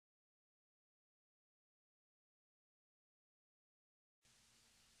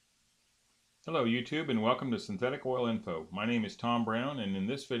Hello YouTube and welcome to Synthetic Oil Info. My name is Tom Brown and in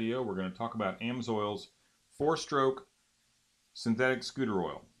this video we're going to talk about AMSOIL's 4-stroke synthetic scooter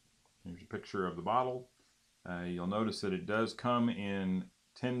oil. Here's a picture of the bottle. You'll notice that it does come in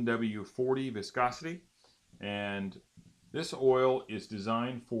 10W40 viscosity, and this oil is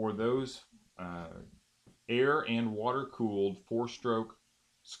designed for those air and water cooled 4-stroke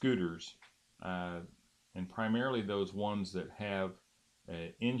scooters, and primarily those ones that have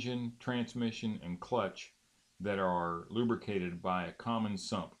engine, transmission, and clutch that are lubricated by a common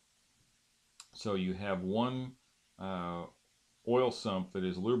sump. So you have one oil sump that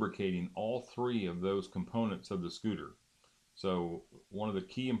is lubricating all three of those components of the scooter. So one of the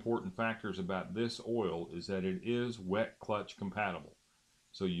key important factors about this oil is that it is wet clutch compatible.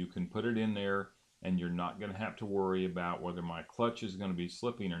 So you can put it in there and you're not going to have to worry about whether my clutch is going to be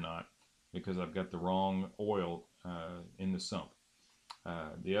slipping or not because I've got the wrong oil in the sump.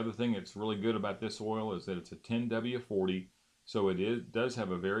 The other thing that's really good about this oil is that it's a 10W40, so it does have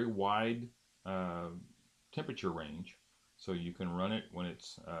a very wide temperature range. So you can run it when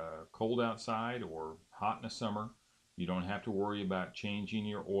it's cold outside or hot in the summer. You don't have to worry about changing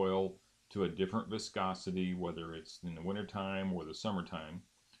your oil to a different viscosity, whether it's in the wintertime or the summertime.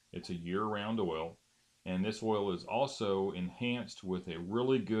 It's a year-round oil, and this oil is also enhanced with a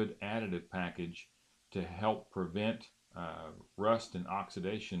really good additive package to help prevent rust and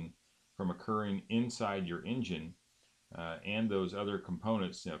oxidation from occurring inside your engine and those other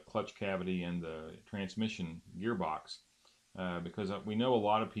components, clutch cavity and the transmission gearbox, because we know a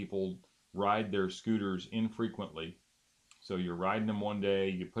lot of people ride their scooters infrequently. So you're riding them one day,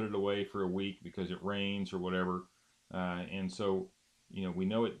 you put it away for a week because it rains or whatever, and so we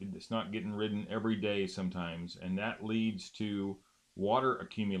know it's not getting ridden every day sometimes, and that leads to water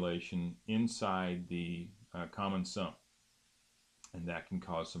accumulation inside the common sump, and that can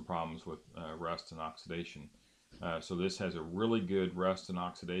cause some problems with rust and oxidation. So this has a really good rust and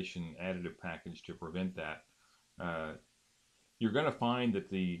oxidation additive package to prevent that. You're going to find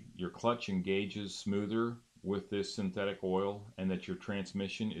that your clutch engages smoother with this synthetic oil, and that your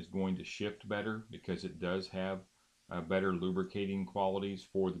transmission is going to shift better because it does have better lubricating qualities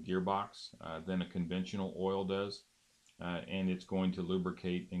for the gearbox than a conventional oil does, and it's going to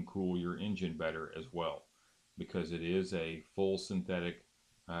lubricate and cool your engine better as well, because it is a full synthetic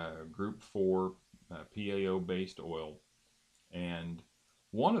Group 4 PAO based oil. And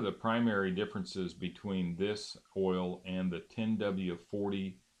one of the primary differences between this oil and the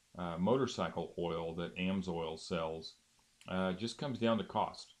 10W40 motorcycle oil that AMSOIL sells just comes down to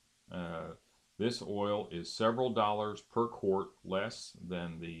cost. This oil is several dollars per quart less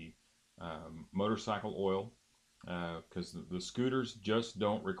than the motorcycle oil, because the scooters just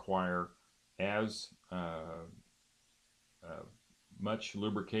don't require as much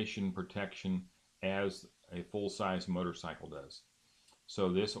lubrication protection as a full-size motorcycle does.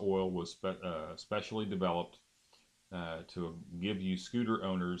 So this oil was specially developed to give you scooter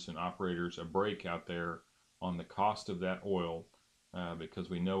owners and operators a break out there on the cost of that oil, because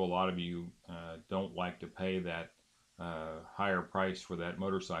we know a lot of you don't like to pay that higher price for that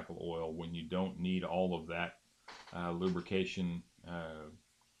motorcycle oil when you don't need all of that lubrication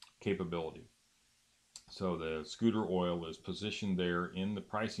capability. So the scooter oil is positioned there in the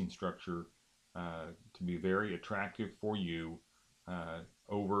pricing structure to be very attractive for you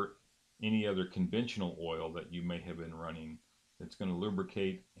over any other conventional oil that you may have been running. It's going to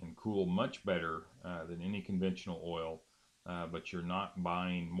lubricate and cool much better than any conventional oil, but you're not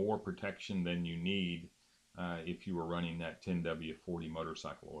buying more protection than you need if you were running that 10W40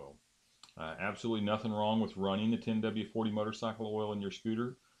 motorcycle oil. Absolutely nothing wrong with running the 10W40 motorcycle oil in your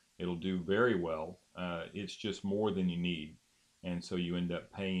scooter. It'll do very well. It's just more than you need, and so you end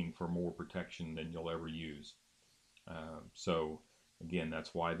up paying for more protection than you'll ever use. So again,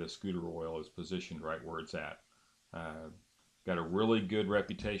 that's why the scooter oil is positioned right where it's at. Got a really good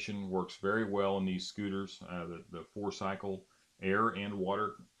reputation, works very well in these scooters, the 4-cycle air and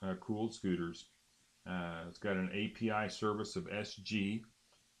water cooled scooters. It's got an API service of SG,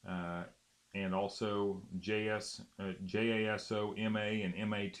 and also JASO MA and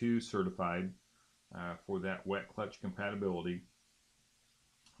MA2 certified for that wet clutch compatibility.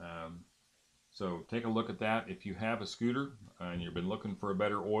 So take a look at that. If you have a scooter and you've been looking for a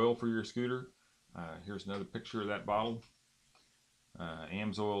better oil for your scooter, here's another picture of that bottle.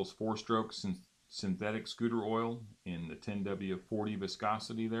 AMSOIL's 4-stroke synthetic scooter oil in the 10W40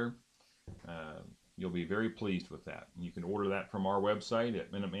 viscosity there. You'll be very pleased with that. You can order that from our website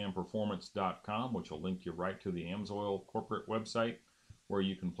at minutemanperformance.com, which will link you right to the AMSOIL corporate website where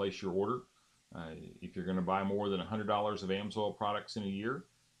you can place your order. If you're going to buy more than $100 of AMSOIL products in a year,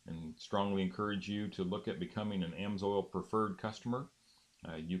 and strongly encourage you to look at becoming an AMSOIL preferred customer.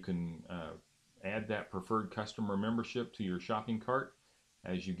 You can add that preferred customer membership to your shopping cart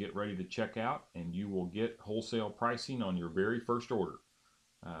as you get ready to check out, and you will get wholesale pricing on your very first order.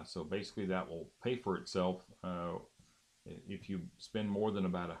 So basically that will pay for itself if you spend more than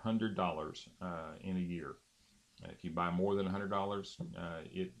about $100 in a year. If you buy more than $100,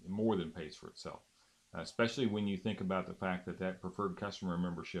 it more than pays for itself. Especially when you think about the fact that that preferred customer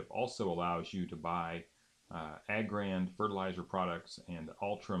membership also allows you to buy Agrand fertilizer products and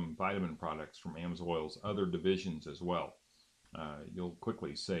Ultram vitamin products from AMSOIL's other divisions as well. You'll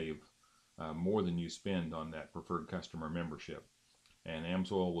quickly save more than you spend on that preferred customer membership. And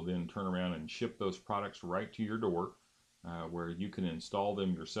AMSOIL will then turn around and ship those products right to your door, where you can install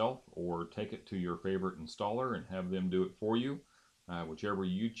them yourself or take it to your favorite installer and have them do it for you, whichever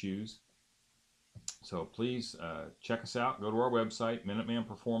you choose. So please check us out. Go to our website,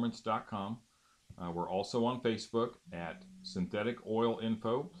 MinutemanPerformance.com. We're also on Facebook at Synthetic Oil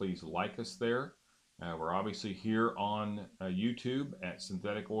Info. Please like us there. We're obviously here on YouTube at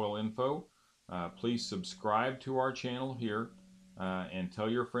Synthetic Oil Info. Please subscribe to our channel here and tell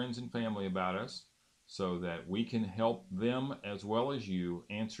your friends and family about us so that we can help them as well as you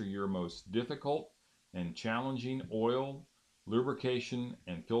answer your most difficult and challenging oil, lubrication,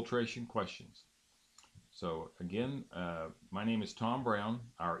 and filtration questions. So again, my name is Tom Brown.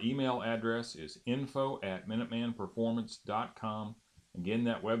 Our email address is info@MinutemanPerformance.com. Again,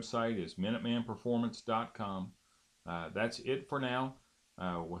 that website is MinutemanPerformance.com. That's it for now.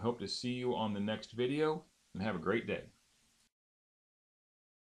 We hope to see you on the next video, and have a great day.